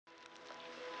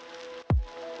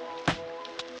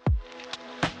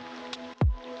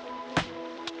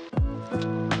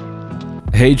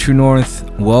Hey True North,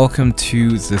 welcome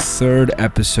to the third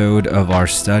episode of our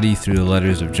study through the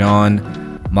letters of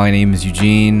John. My name is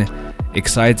Eugene.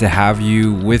 Excited to have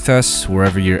you with us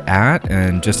wherever you're at.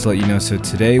 And just to let you know, so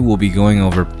today we'll be going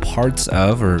over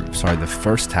the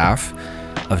first half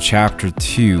of chapter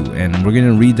 2. And we're going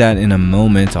to read that in a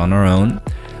moment on our own.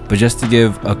 But just to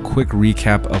give a quick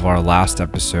recap of our last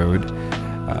episode,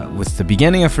 with the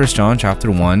beginning of 1 John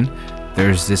chapter 1,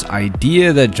 there's this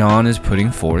idea that John is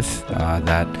putting forth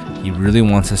that he really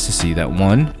wants us to see that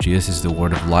one, Jesus is the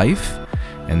word of life,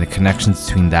 and the connections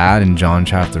between that and John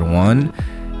chapter 1.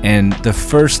 And the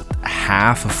first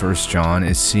half of 1 John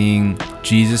is seeing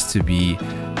Jesus to be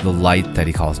the light that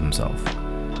he calls himself,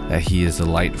 that he is the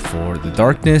light for the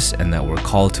darkness and that we're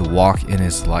called to walk in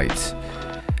his light.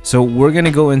 So we're going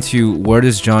to go into where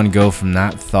does John go from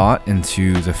that thought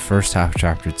into the first half of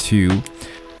chapter 2.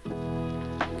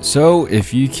 So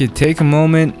if you could take a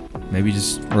moment, maybe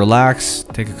just relax,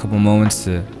 take a couple moments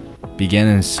to begin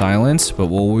in silence. But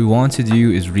what we want to do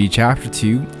is read chapter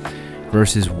 2,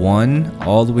 verses 1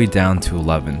 all the way down to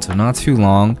 11. So not too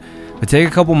long, but take a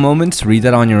couple moments, read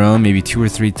that on your own, maybe 2 or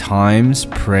 3 times,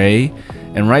 pray,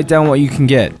 and write down what you can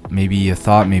get. Maybe a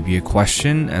thought, maybe a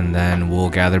question, and then we'll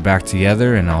gather back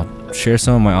together and I'll share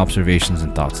some of my observations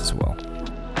and thoughts as well.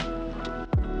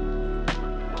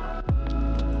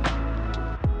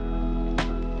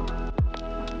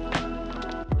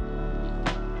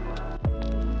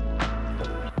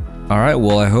 Alright,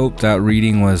 well, I hope that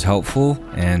reading was helpful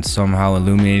and somehow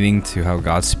illuminating to how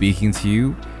God's speaking to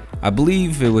you. I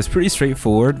believe it was pretty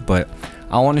straightforward, but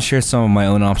I want to share some of my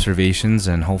own observations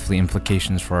and hopefully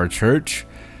implications for our church.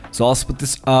 So I'll split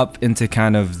this up into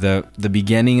kind of the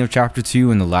beginning of chapter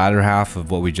 2 and the latter half of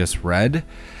what we just read.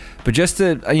 But just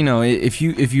to, if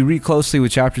you read closely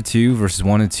with chapter 2, verses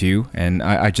 1 and 2, and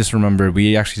I just remember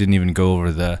we actually didn't even go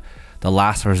over the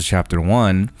last verse of chapter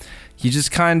 1, he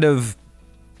just kind of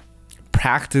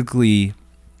practically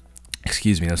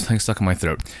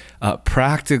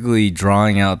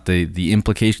drawing out the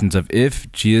implications of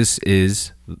if Jesus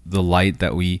is the light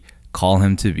that we call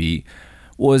him to be,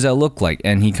 what does that look like?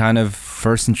 And he kind of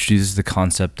first introduces the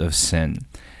concept of sin.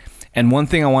 And one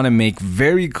thing I want to make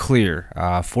very clear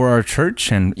for our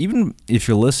church, and even if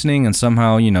you're listening and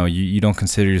somehow you don't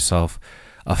consider yourself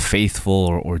a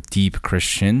faithful or deep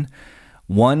Christian,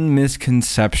 one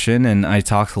misconception, and I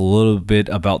talked a little bit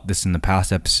about this in the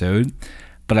past episode,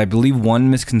 but I believe one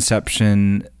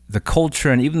misconception the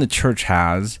culture and even the church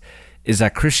has is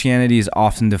that Christianity is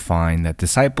often defined, that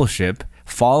discipleship,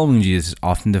 following Jesus, is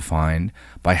often defined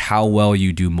by how well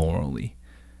you do morally.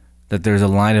 That there's a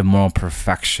line of moral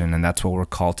perfection, and that's what we're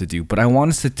called to do. But I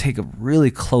want us to take a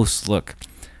really close look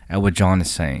at what John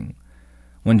is saying.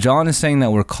 When John is saying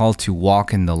that we're called to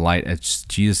walk in the light as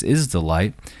Jesus is the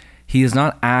light, he is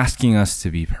not asking us to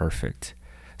be perfect.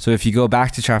 So if you go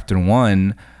back to chapter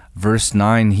 1, verse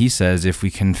 9, he says, if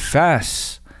we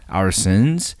confess our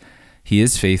sins, he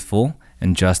is faithful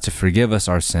and just to forgive us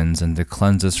our sins and to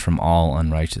cleanse us from all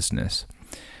unrighteousness.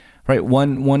 Right?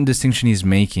 One distinction he's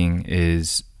making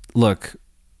is, look,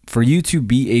 for you to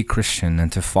be a Christian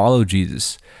and to follow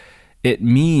Jesus, it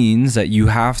means that you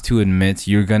have to admit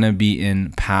you're going to be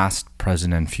in past,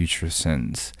 present, and future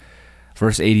sins.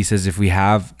 Verse 80 says, if we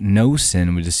have no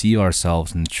sin, we deceive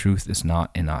ourselves and the truth is not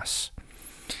in us.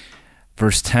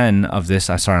 Verse 10 of this,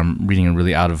 I'm reading it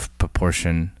really out of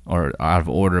proportion or out of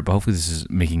order, but hopefully this is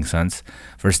making sense.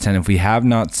 Verse 10, if we have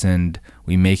not sinned,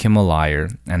 we make him a liar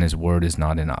and his word is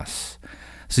not in us.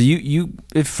 So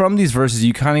if from these verses,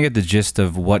 you kind of get the gist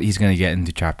of what he's going to get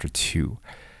into chapter 2.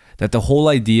 That the whole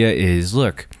idea is,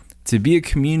 look, to be a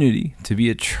community, to be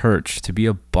a church, to be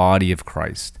a body of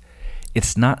Christ,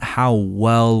 it's not how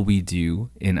well we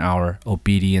do in our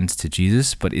obedience to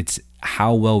Jesus, but it's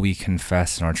how well we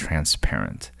confess and are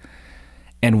transparent.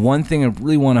 And one thing I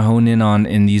really want to hone in on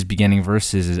in these beginning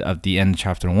verses at the end of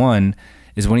chapter 1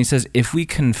 is when he says, if we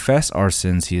confess our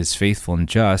sins, he is faithful and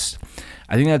just.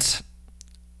 I think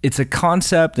it's a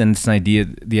concept and it's an idea,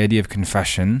 the idea of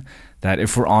confession, that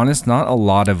if we're honest, not a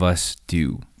lot of us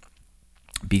do.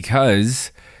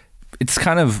 Because it's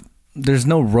kind of, there's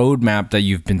no roadmap that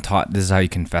you've been taught this is how you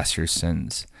confess your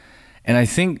sins. And I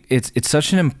think it's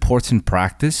such an important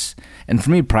practice. And for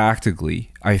me,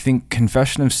 practically, I think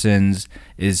confession of sins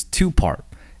is 2-part.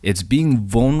 It's being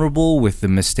vulnerable with the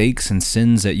mistakes and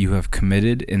sins that you have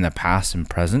committed in the past and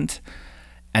present.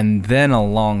 And then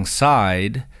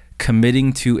alongside,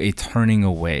 committing to a turning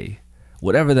away,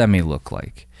 whatever that may look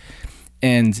like.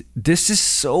 And this is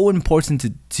so important to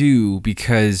do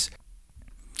because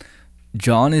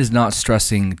John is not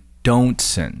stressing don't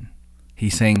sin.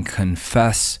 He's saying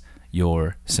confess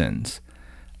your sins.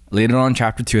 Later on,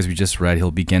 chapter 2, as we just read,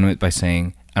 he'll begin with by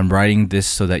saying, I'm writing this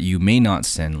so that you may not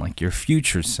sin like your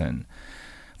future sin.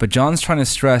 But John's trying to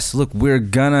stress, look, we're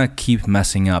gonna keep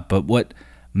messing up, but what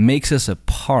makes us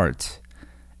apart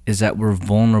is that we're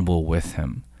vulnerable with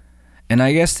him. And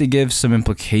I guess to give some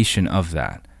implication of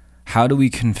that, how do we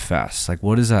confess? Like,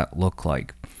 what does that look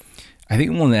like? I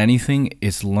think more than anything,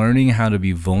 it's learning how to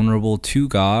be vulnerable to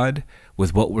God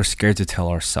with what we're scared to tell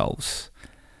ourselves.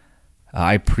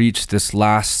 I preached this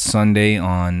last Sunday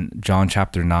on John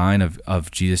chapter 9 of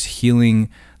Jesus healing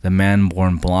the man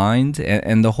born blind.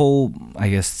 And the whole, I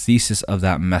guess, thesis of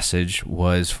that message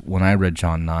was, when I read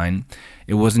John 9,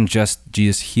 it wasn't just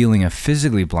Jesus healing a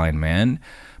physically blind man,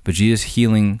 but Jesus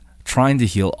trying to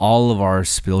heal all of our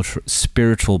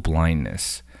spiritual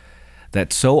blindness.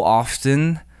 That so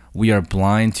often we are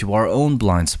blind to our own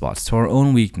blind spots, to our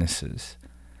own weaknesses.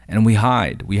 And we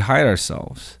hide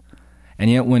ourselves. And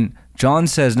yet when John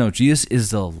says, no, Jesus is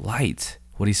the light,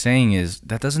 what he's saying is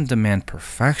that doesn't demand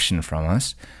perfection from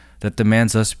us. That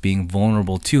demands us being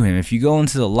vulnerable to him. If you go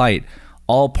into the light,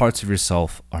 all parts of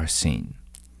yourself are seen.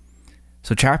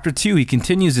 So chapter 2, he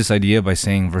continues this idea by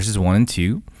saying, verses 1 and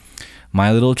 2,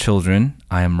 My little children,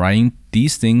 I am writing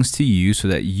these things to you so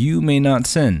that you may not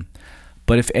sin.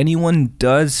 But if anyone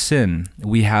does sin,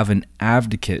 we have an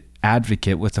advocate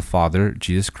with the Father,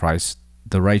 Jesus Christ,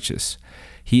 the righteous.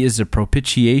 He is a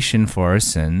propitiation for our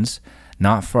sins,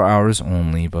 not for ours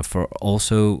only, but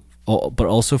also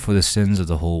for the sins of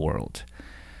the whole world.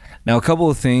 Now, a couple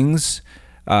of things,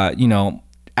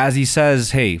 as he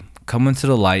says, hey, come into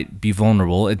the light, be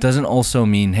vulnerable. It doesn't also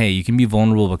mean, hey, you can be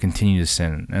vulnerable but continue to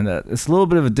sin. And it's a little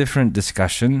bit of a different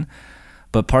discussion,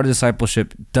 but part of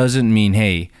discipleship doesn't mean,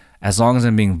 hey, as long as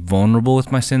I'm being vulnerable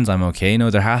with my sins, I'm okay. No,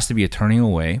 there has to be a turning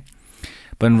away.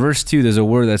 But in verse 2, there's a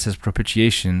word that says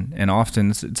propitiation, and often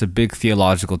it's a big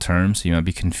theological term, so you might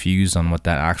be confused on what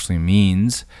that actually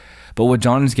means. But what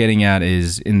John is getting at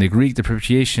is, in the Greek, the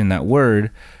propitiation, that word,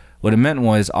 what it meant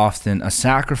was often a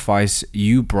sacrifice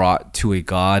you brought to a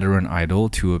god or an idol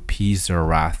to appease their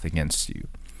wrath against you.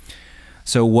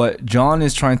 So what John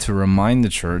is trying to remind the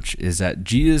church is that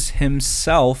Jesus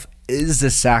himself is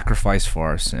the sacrifice for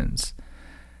our sins.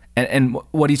 And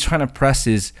what he's trying to press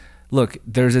is, look,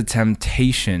 there's a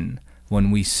temptation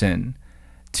when we sin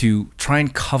to try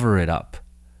and cover it up,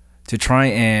 to try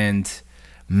and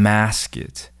mask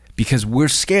it, because we're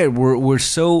scared. We're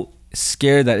so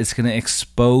scared that it's going to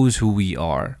expose who we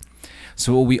are.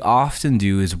 So what we often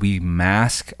do is we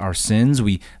mask our sins,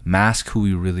 we mask who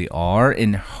we really are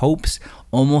in hopes,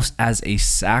 almost as a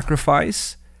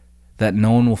sacrifice, that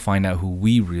no one will find out who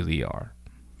we really are.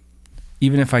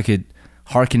 Even if I could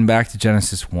hearken back to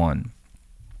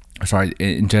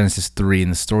in Genesis 3, in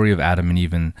the story of Adam and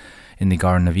Eve in the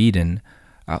Garden of Eden,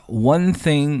 one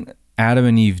thing Adam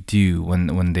and Eve do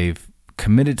when they've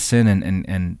committed sin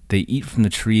and they eat from the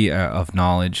tree of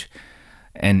knowledge,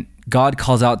 and God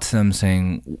calls out to them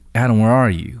saying, Adam, where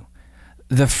are you?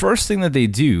 The first thing that they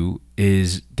do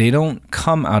is they don't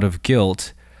come out of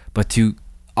guilt, but to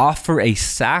offer a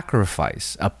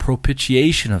sacrifice, a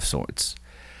propitiation of sorts.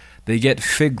 They get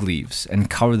fig leaves and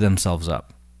cover themselves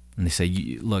up. And they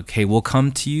say, look, hey, we'll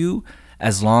come to you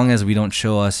as long as we don't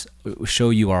show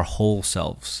you our whole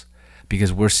selves,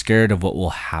 because we're scared of what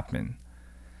will happen.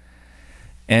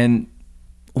 And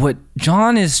what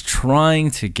John is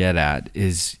trying to get at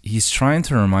is he's trying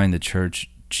to remind the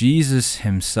church Jesus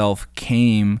himself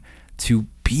came to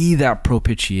be that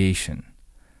propitiation.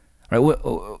 Right?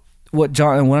 What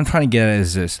I'm trying to get at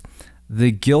is this: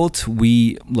 the guilt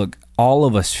all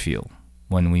of us feel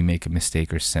when we make a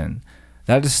mistake or sin.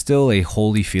 That is still a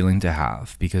holy feeling to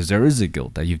have, because there is a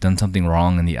guilt that you've done something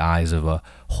wrong in the eyes of a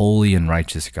holy and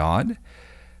righteous God.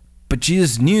 But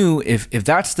Jesus knew if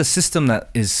that's the system that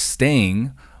is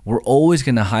staying, we're always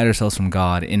going to hide ourselves from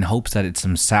God in hopes that it's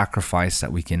some sacrifice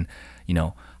that we can,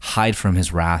 hide from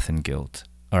his wrath and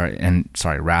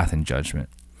wrath and judgment.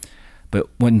 But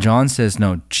when John says,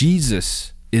 no,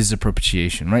 Jesus is the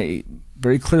propitiation, right?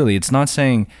 Very clearly, it's not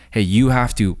saying, hey, you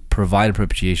have to provide a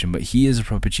propitiation, but he is a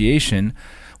propitiation.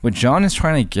 What John is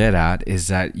trying to get at is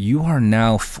that you are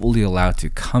now fully allowed to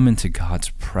come into God's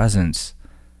presence.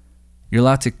 You're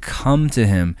allowed to come to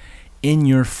him in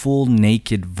your full,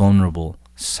 naked, vulnerable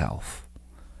self.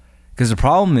 Because the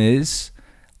problem is,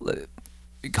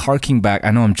 harking back,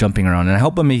 I know I'm jumping around, and I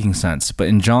hope I'm making sense, but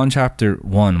in John chapter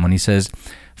 1, when he says,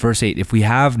 verse 8, if we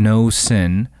have no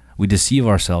sin, we deceive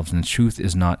ourselves and the truth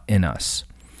is not in us.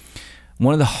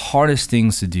 One of the hardest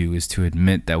things to do is to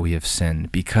admit that we have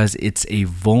sinned, because it's a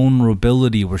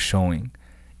vulnerability we're showing.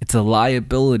 It's a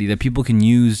liability that people can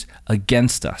use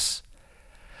against us.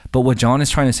 But what John is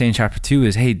trying to say in chapter 2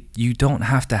 is, hey, you don't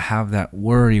have to have that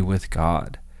worry with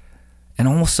God. And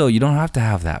also, you don't have to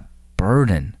have that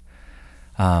burden,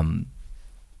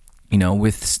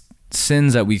 with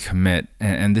sins that we commit.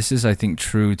 And this is, I think,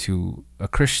 true to a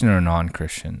Christian or a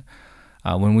non-Christian.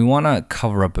 When we want to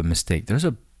cover up a mistake, there's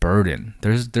a burden.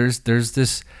 There's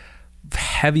this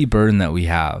heavy burden that we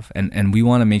have. And we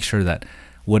want to make sure that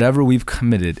whatever we've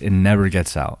committed, it never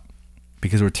gets out,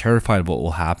 because we're terrified of what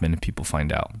will happen if people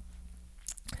find out.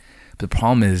 But the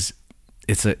problem is,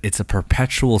 it's a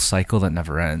perpetual cycle that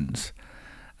never ends.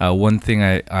 One thing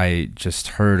I just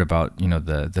heard about,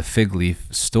 the fig leaf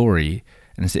story,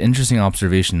 and it's an interesting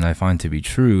observation that I find to be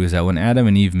true, is that when Adam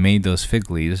and Eve made those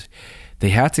fig leaves, they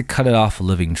had to cut it off a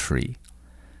living tree.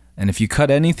 And if you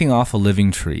cut anything off a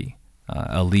living tree,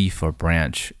 a leaf or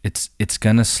branch, it's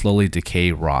gonna slowly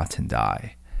decay, rot, and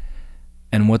die.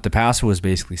 And what the pastor was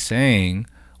basically saying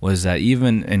was that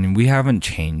and we haven't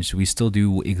changed, we still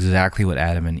do exactly what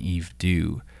Adam and Eve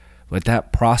do. But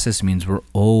that process means we're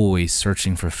always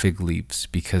searching for fig leaves,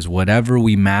 because whatever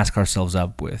we mask ourselves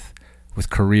up with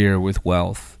career, with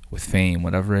wealth, with fame,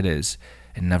 whatever it is,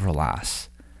 it never lasts.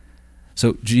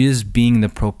 So Jesus being the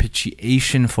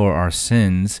propitiation for our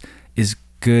sins is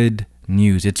good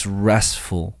news. It's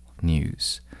restful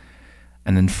news.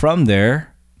 And then from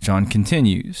there, John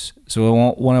continues. So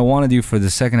what I want to do for the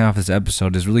second half of this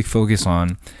episode is really focus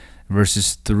on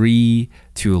verses 3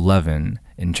 to 11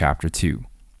 in chapter 2.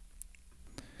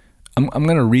 I'm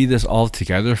going to read this all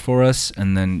together for us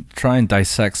and then try and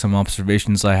dissect some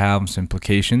observations I have, some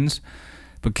implications.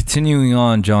 But continuing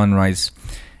on, John writes,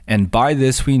 "And by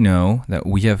this we know that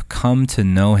we have come to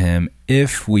know him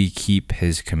if we keep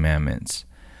his commandments.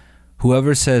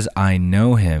 Whoever says, 'I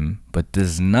know him,' but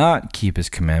does not keep his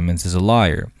commandments is a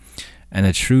liar, and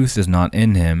the truth is not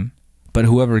in him. But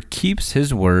whoever keeps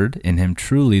his word, in him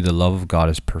truly the love of God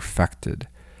is perfected.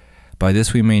 By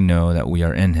this we may know that we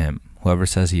are in him. Whoever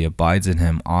says he abides in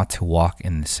him ought to walk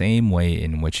in the same way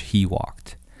in which he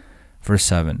walked." Verse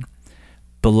 7,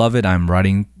 "Beloved, I am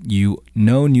writing you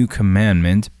no new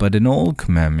commandment, but an old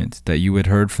commandment that you had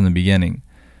heard from the beginning.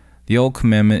 The old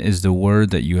commandment is the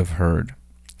word that you have heard.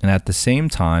 And at the same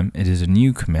time, it is a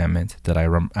new commandment that I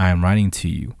am writing to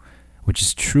you, which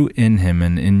is true in him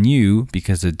and in you,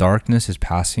 because the darkness is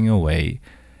passing away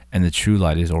and the true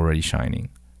light is already shining.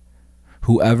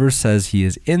 Whoever says he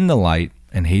is in the light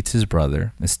and hates his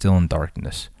brother is still in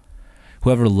darkness.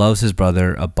 Whoever loves his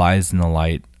brother abides in the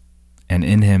light, and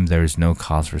in him there is no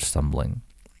cause for stumbling.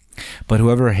 But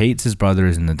whoever hates his brother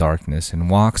is in the darkness and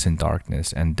walks in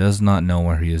darkness and does not know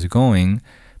where he is going,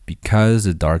 because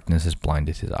the darkness has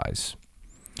blinded his eyes."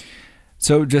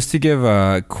 So just to give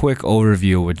a quick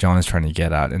overview of what John is trying to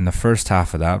get at, in the first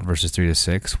half of that, verses 3 to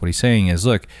 6, what he's saying is,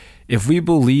 look, if we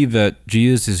believe that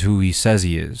Jesus is who he says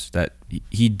he is, that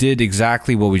he did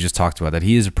exactly what we just talked about, that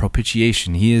he is a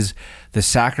propitiation, he is the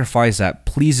sacrifice that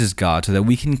pleases God so that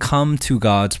we can come to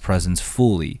God's presence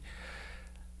fully.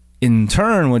 In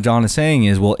turn, what John is saying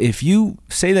is, well, if you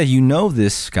say that you know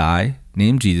this guy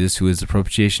named Jesus, who is the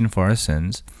propitiation for our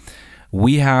sins,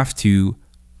 we have to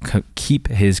keep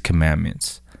his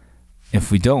commandments.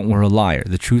 If we don't, we're a liar.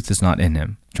 The truth is not in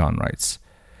him, John writes.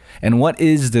 And what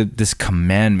is this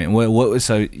commandment? What was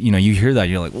you hear that,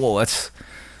 you're like, whoa, that's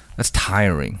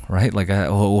tiring, right? Like,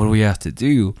 what do we have to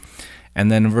do?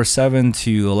 And then in verse 7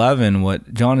 to 11,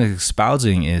 what John is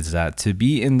espousing is that to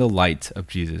be in the light of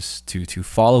Jesus, to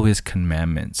follow his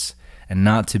commandments and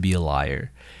not to be a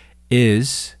liar,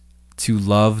 is to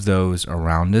love those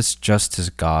around us just as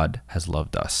God has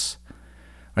loved us.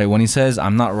 Right? When he says,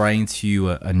 "I'm not writing to you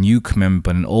a new commandment,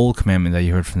 but an old commandment that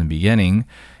you heard from the beginning,"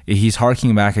 he's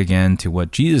harking back again to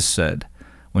what Jesus said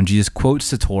when Jesus quotes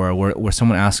the Torah, where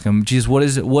someone asks him, "Jesus,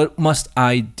 what must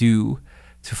I do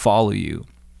to follow you?"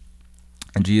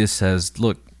 And Jesus says,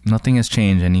 "Look, nothing has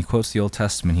changed." And he quotes the Old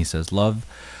Testament. He says, "Love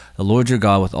the Lord your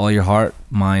God with all your heart,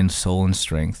 mind, soul, and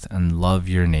strength, and love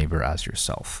your neighbor as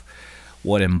yourself."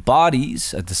 What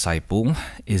embodies a disciple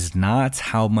is not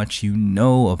how much you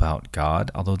know about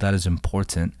God, although that is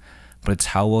important, but it's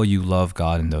how well you love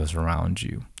God and those around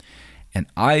you. And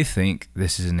I think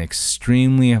this is an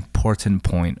extremely important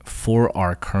point for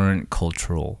our current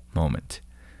cultural moment.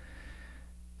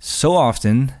 So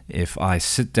often, if I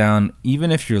sit down,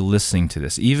 even if you're listening to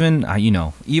this, even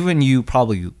you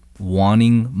probably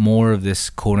wanting more of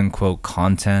this quote unquote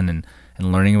content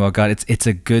and learning about God, it's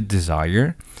a good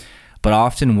desire. But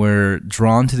often we're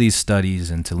drawn to these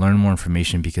studies and to learn more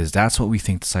information because that's what we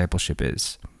think discipleship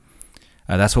is.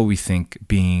 That's what we think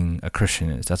being a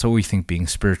Christian is. That's what we think being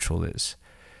spiritual is.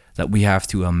 That we have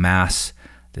to amass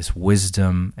this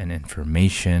wisdom and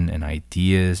information and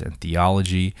ideas and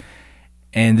theology.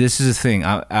 And this is the thing,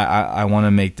 I want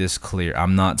to make this clear.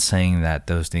 I'm not saying that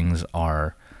those things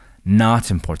are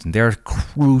not important. They're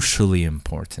crucially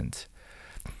important.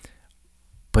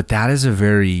 But that is a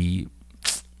very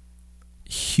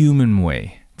human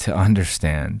way to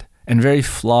understand, and very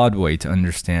flawed way to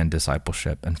understand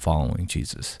discipleship and following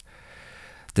Jesus.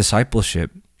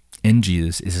 Discipleship in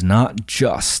Jesus is not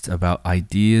just about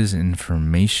ideas and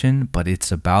information, but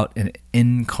it's about an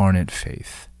incarnate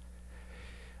faith.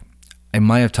 I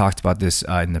might have talked about this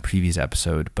in the previous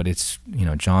episode, but it's,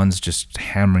 John's just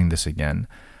hammering this again.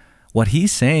 What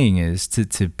he's saying is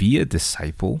to be a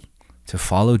disciple, to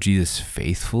follow Jesus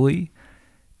faithfully,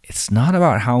 it's not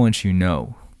about how much you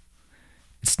know.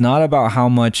 It's not about how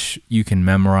much you can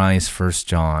memorize 1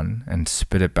 John and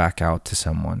spit it back out to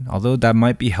someone, although that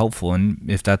might be helpful, and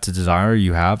if that's a desire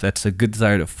you have, that's a good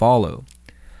desire to follow.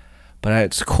 But at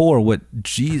its core, what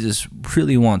Jesus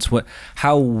really wants,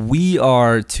 how we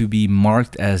are to be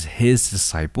marked as his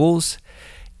disciples,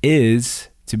 is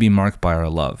to be marked by our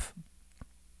love.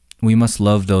 We must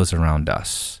love those around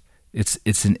us.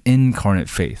 It's an incarnate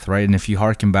faith, right? And if you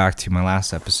hearken back to my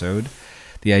last episode,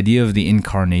 the idea of the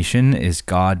incarnation is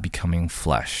God becoming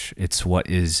flesh. It's what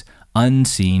is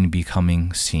unseen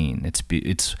becoming seen.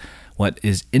 It's what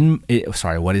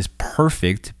is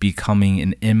perfect becoming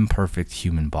an imperfect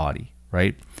human body,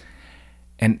 right?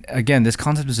 And again, this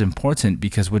concept is important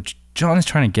because what John is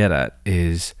trying to get at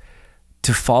is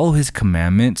to follow his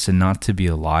commandments and not to be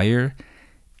a liar.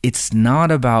 It's not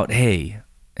about, hey,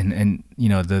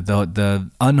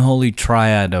 the unholy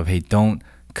triad of, hey, don't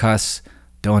cuss,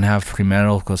 don't have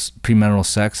premarital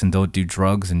sex, and don't do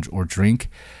drugs or drink.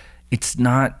 It's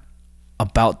not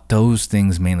about those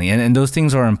things mainly. And those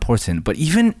things are important. But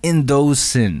even in those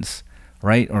sins,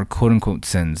 right, or quote unquote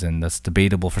sins, and that's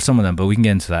debatable for some of them, but we can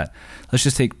get into that. Let's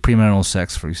just take premarital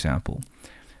sex, for example.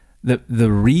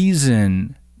 The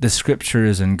reason the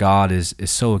scriptures and God is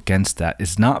so against that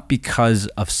is not because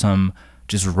of some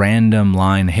just random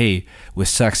line, hey, with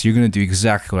sex, you're going to do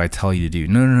exactly what I tell you to do.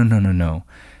 No.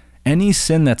 Any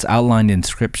sin that's outlined in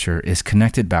scripture is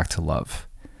connected back to love.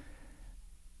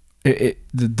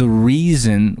 The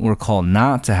reason we're called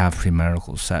not to have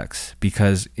premarital sex,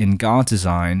 because in God's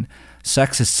design,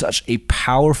 sex is such a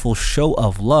powerful show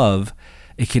of love,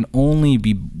 it can only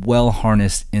be well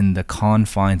harnessed in the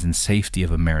confines and safety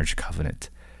of a marriage covenant.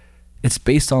 It's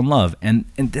based on love, and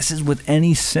this is with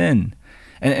any sin.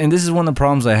 And this is one of the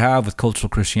problems I have with cultural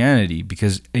Christianity,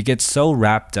 because it gets so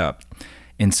wrapped up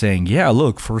in saying, yeah,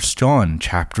 look, 1 John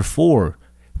chapter 4,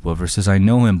 whoever says I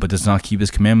know him but does not keep his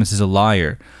commandments is a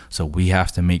liar. So we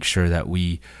have to make sure that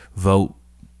we vote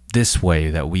this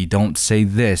way, that we don't say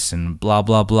this, and blah,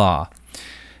 blah, blah.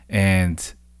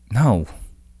 And no,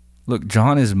 look,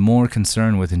 John is more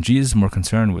concerned with, and Jesus is more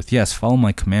concerned with, yes, follow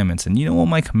my commandments. And you know what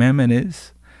my commandment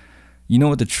is? You know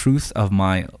what the truth of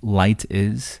my light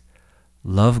is?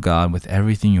 Love God with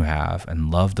everything you have and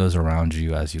love those around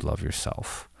you as you love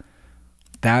yourself.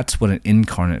 That's what an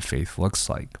incarnate faith looks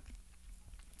like.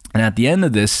 And at the end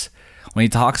of this, when he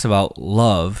talks about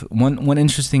love, one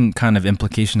interesting kind of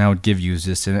implication I would give you is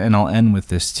this, and I'll end with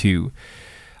this too.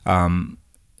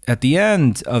 At the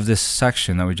end of this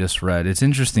section that we just read, it's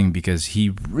interesting because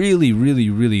he really, really,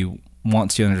 really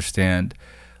wants you to understand,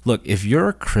 look, if you're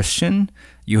a Christian,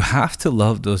 you have to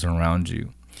love those around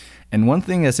you. And one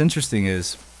thing that's interesting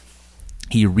is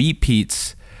he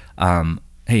repeats,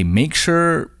 hey, make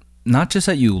sure not just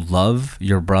that you love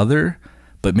your brother,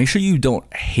 but make sure you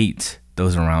don't hate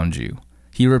those around you.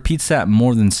 He repeats that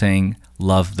more than saying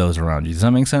love those around you. Does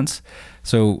that make sense?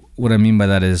 So what I mean by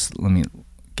that is, let me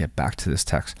get back to this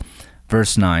text.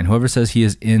 Verse 9, whoever says he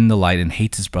is in the light and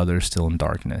hates his brother is still in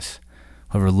darkness.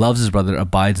 Whoever loves his brother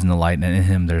abides in the light, and in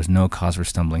him there is no cause for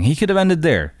stumbling. He could have ended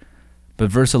there. But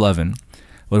verse 11,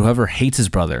 but whoever hates his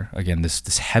brother, again,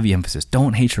 this heavy emphasis,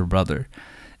 don't hate your brother,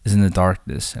 is in the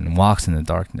darkness and walks in the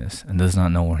darkness and does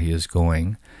not know where he is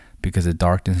going, because the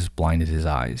darkness has blinded his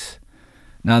eyes.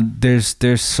 Now,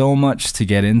 there's so much to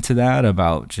get into that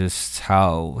about just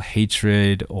how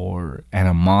hatred or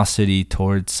animosity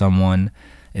towards someone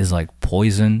is like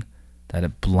poison, that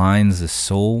it blinds the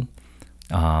soul.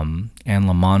 Anne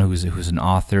Lamott, who's an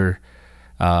author,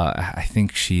 I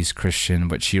think she's Christian,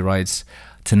 but she writes,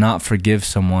 to not forgive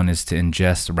someone is to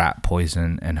ingest rat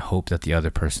poison and hope that the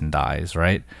other person dies,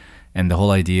 right? And the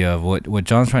whole idea of what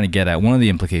John's trying to get at, one of the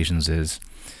implications is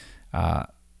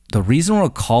the reason we're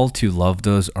called to love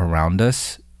those around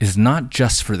us is not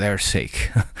just for their sake.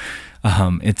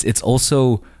 It's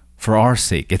also for our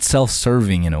sake. It's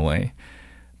self-serving in a way.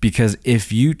 Because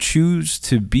if you choose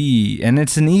to be, and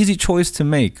it's an easy choice to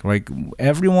make, right?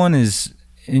 Everyone is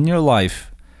in your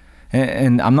life,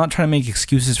 and I'm not trying to make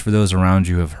excuses for those around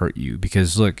you who have hurt you.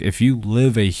 Because look, if you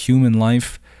live a human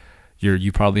life,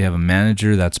 you probably have a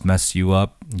manager that's messed you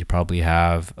up. You probably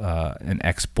have an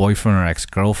ex-boyfriend or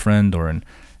ex-girlfriend, or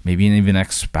maybe an even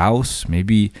ex-spouse,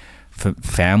 maybe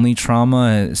family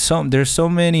trauma. There's so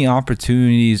many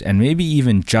opportunities, and maybe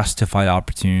even justified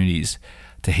opportunities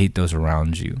to hate those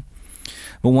around you.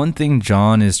 But one thing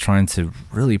John is trying to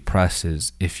really press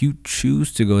is, if you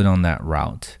choose to go down that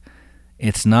route,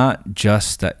 it's not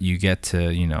just that you get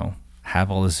to, have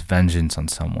all this vengeance on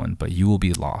someone, but you will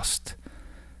be lost.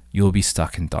 You will be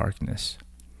stuck in darkness.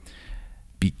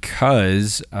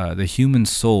 Because the human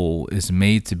soul is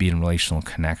made to be in relational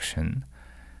connection.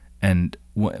 And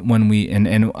when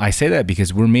and I say that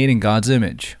because we're made in God's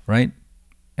image, right?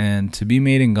 And to be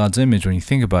made in God's image, when you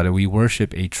think about it, we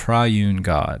worship a triune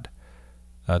God,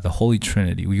 the Holy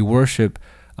Trinity. We worship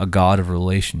a God of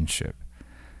relationship.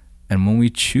 And when we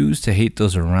choose to hate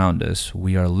those around us,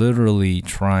 we are literally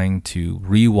trying to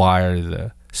rewire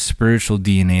the spiritual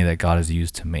DNA that God has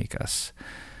used to make us.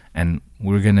 And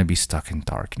we're going to be stuck in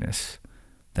darkness.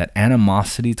 That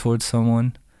animosity towards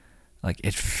someone, like,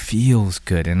 it feels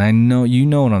good. And I know you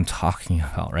know what I'm talking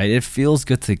about, right? It feels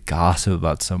good to gossip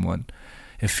about someone.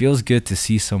 It feels good to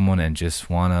see someone and just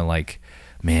want to, like,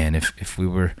 man, if we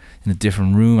were in a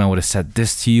different room, I would have said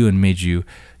this to you and made you,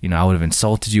 I would have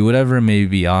insulted you, whatever it may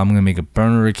be. I'm going to make a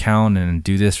burner account and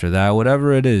do this or that,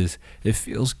 whatever it is. It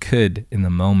feels good in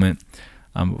the moment.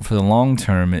 For the long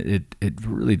term, it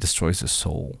really destroys the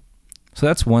soul. So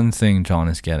that's one thing John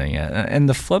is getting at. And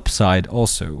the flip side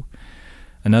also,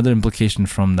 another implication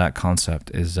from that concept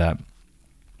is that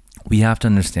we have to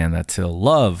understand that to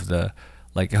love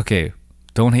okay,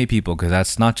 don't hate people because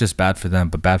that's not just bad for them,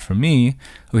 but bad for me.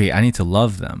 Okay, I need to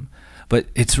love them. But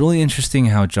it's really interesting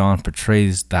how John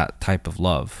portrays that type of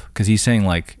love, because he's saying,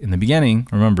 like, in the beginning,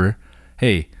 remember,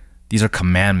 hey, these are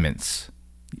commandments.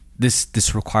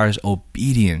 This requires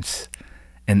obedience.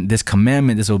 And this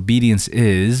commandment, this obedience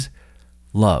is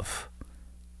love.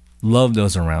 Love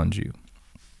those around you.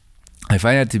 I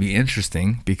find that to be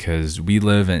interesting because we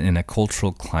live in a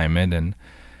cultural climate and,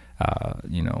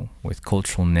 with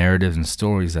cultural narratives and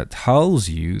stories that tells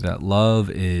you that love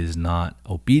is not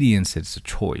obedience, it's a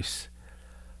choice.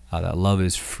 That love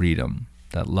is freedom.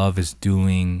 That love is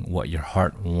doing what your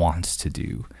heart wants to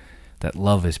do. That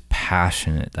love is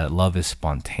passionate. That love is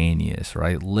spontaneous,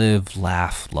 right? Live,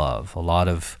 laugh, love. A lot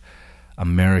of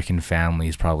American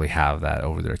families probably have that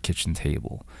over their kitchen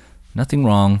table. Nothing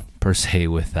wrong per se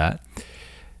with that.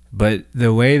 But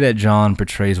the way that John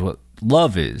portrays what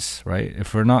love is, right?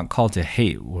 If we're not called to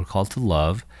hate, we're called to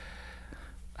love.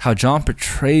 How John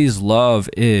portrays love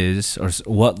is, or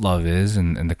what love is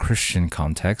in the Christian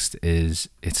context, is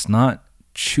it's not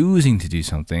choosing to do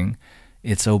something,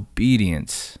 it's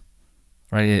obedience,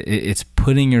 right? It's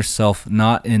putting yourself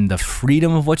not in the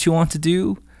freedom of what you want to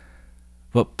do,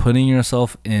 but putting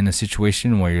yourself in a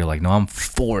situation where you're like, no, I'm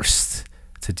forced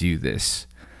to do this,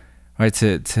 right?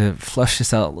 To flesh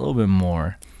this out a little bit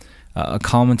more, a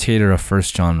commentator of 1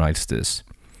 John writes this: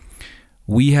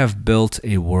 we have built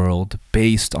a world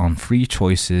based on free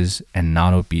choices and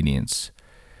not obedience.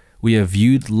 We have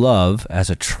viewed love as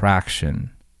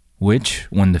attraction, which,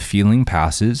 when the feeling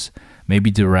passes, may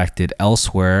be directed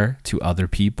elsewhere to other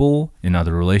people, in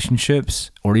other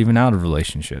relationships, or even out of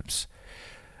relationships.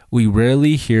 We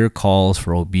rarely hear calls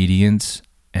for obedience,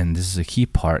 and this is a key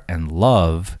part, and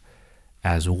love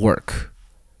as work.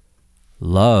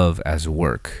 Love as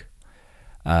work.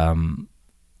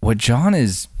 What John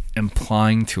is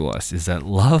implying to us is that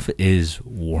love is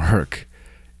work.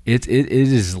 It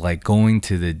is like going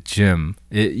to the gym.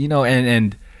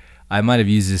 And I might have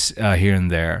used this here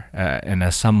and there, and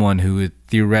as someone who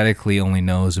theoretically only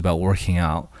knows about working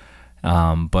out,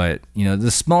 but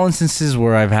the small instances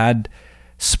where I've had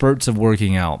spurts of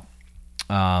working out,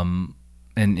 and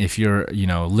if you're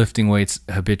lifting weights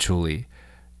habitually,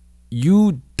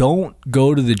 you don't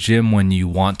go to the gym when you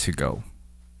want to go,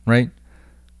 right?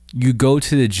 You go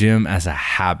to the gym as a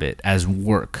habit, as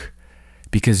work,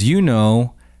 because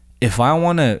if I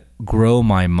want to grow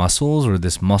my muscles or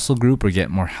this muscle group or get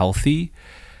more healthy,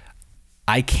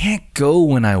 I can't go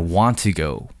when I want to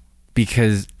go,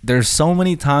 because there's so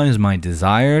many times my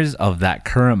desires of that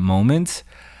current moment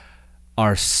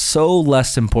are so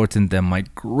less important than my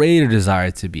greater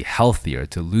desire to be healthy or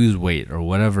to lose weight or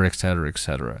whatever, etc.,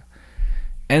 etc.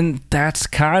 And that's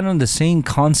kind of the same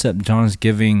concept John's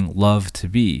giving love to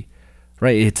be,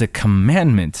 right? It's a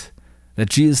commandment that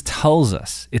Jesus tells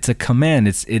us. It's a command.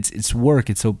 It's work.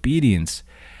 It's obedience.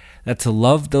 that to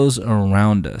love those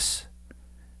around us,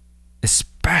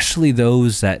 especially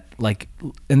those that like,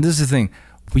 and this is the thing,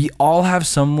 we all have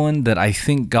someone that I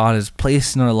think God has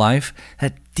placed in our life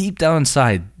that deep down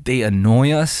inside, they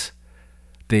annoy us.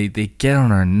 They get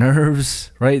on our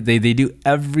nerves, right? They do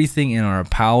everything in our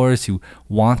power to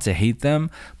want to hate them,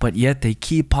 but yet they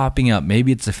keep popping up.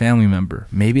 Maybe it's a family member.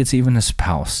 Maybe it's even a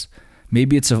spouse.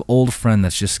 Maybe it's an old friend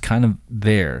that's just kind of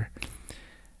there.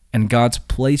 And God's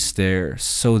placed there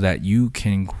so that you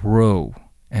can grow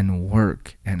and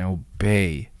work and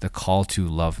obey the call to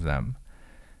love them.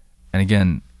 And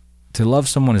again, to love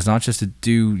someone is not just to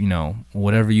do,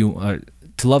 whatever you...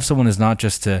 to love someone is not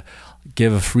just to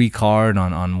give a free card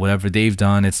on whatever they've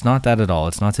done. It's not that at all.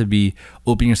 It's not to be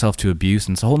opening yourself to abuse.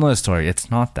 And it's a whole nother story.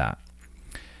 It's not that.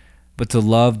 But to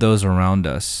love those around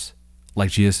us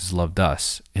like Jesus has loved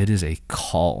us, it is a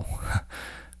call.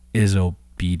 It is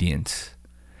obedience.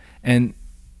 And,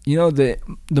 the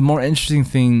more interesting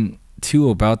thing, too,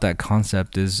 about that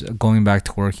concept is going back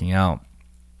to working out.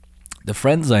 The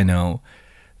friends I know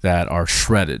that are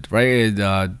shredded, right?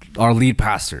 Our lead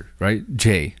pastor, right?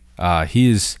 Jay,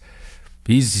 he's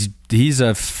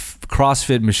a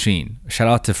CrossFit machine. Shout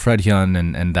out to Fred Hyun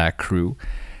and that crew.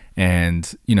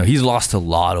 And, he's lost a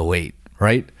lot of weight,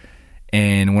 right?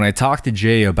 And when I talked to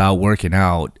Jay about working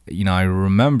out, I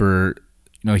remember,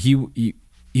 he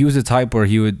was the type where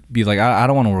he would be like, I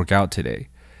don't want to work out today.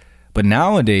 But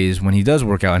nowadays, when he does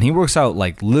work out, and he works out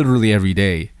like literally every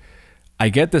day, I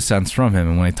get the sense from him.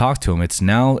 And when I talk to him, it's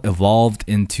now evolved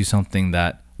into something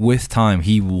that with time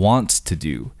he wants to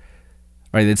do,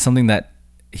 right? It's something that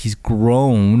he's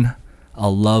grown a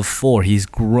love for. He's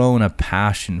grown a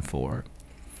passion for.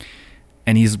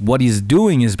 And what he's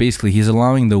doing is basically he's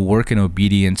allowing the work and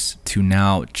obedience to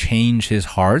now change his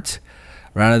heart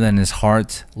rather than his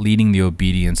heart leading the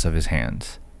obedience of his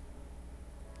hands.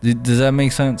 Does that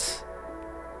make sense?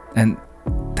 And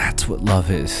that's what love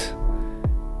is.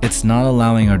 It's not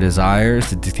allowing our desires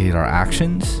to dictate our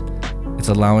actions. It's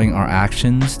allowing our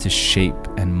actions to shape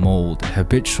and mold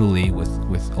habitually with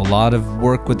a lot of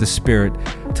work with the Spirit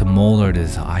to mold our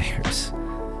desires.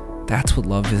 That's what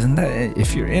love is. And that,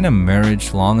 if you're in a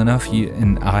marriage long enough,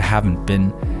 and I haven't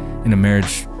been in a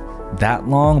marriage that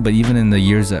long, but even in the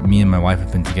years that me and my wife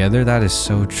have been together, that is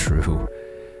so true.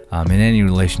 In any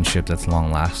relationship that's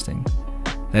long lasting,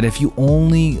 that if you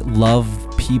only love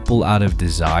people out of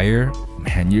desire,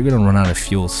 man, you're gonna run out of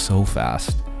fuel so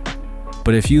fast.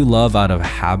 But if you love out of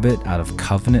habit, out of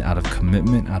covenant, out of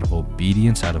commitment, out of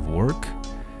obedience, out of work,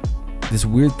 this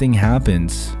weird thing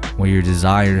happens where your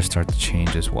desires start to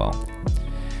change as well.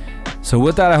 So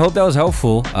with that, I hope that was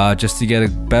helpful, just to get a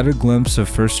better glimpse of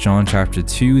 1 John chapter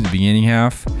 2, the beginning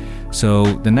half. So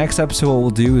the next episode, what we'll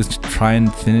do is try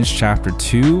and finish chapter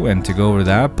 2 and to go over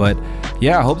that. But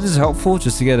yeah, I hope this is helpful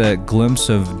just to get a glimpse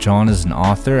of John as an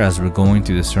author as we're going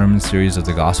through the sermon series of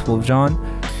the Gospel of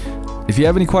John. If you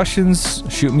have any questions,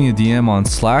 shoot me a DM on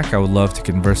Slack. I would love to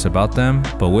converse about them.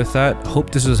 But with that, hope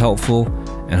this was helpful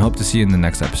and hope to see you in the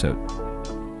next episode.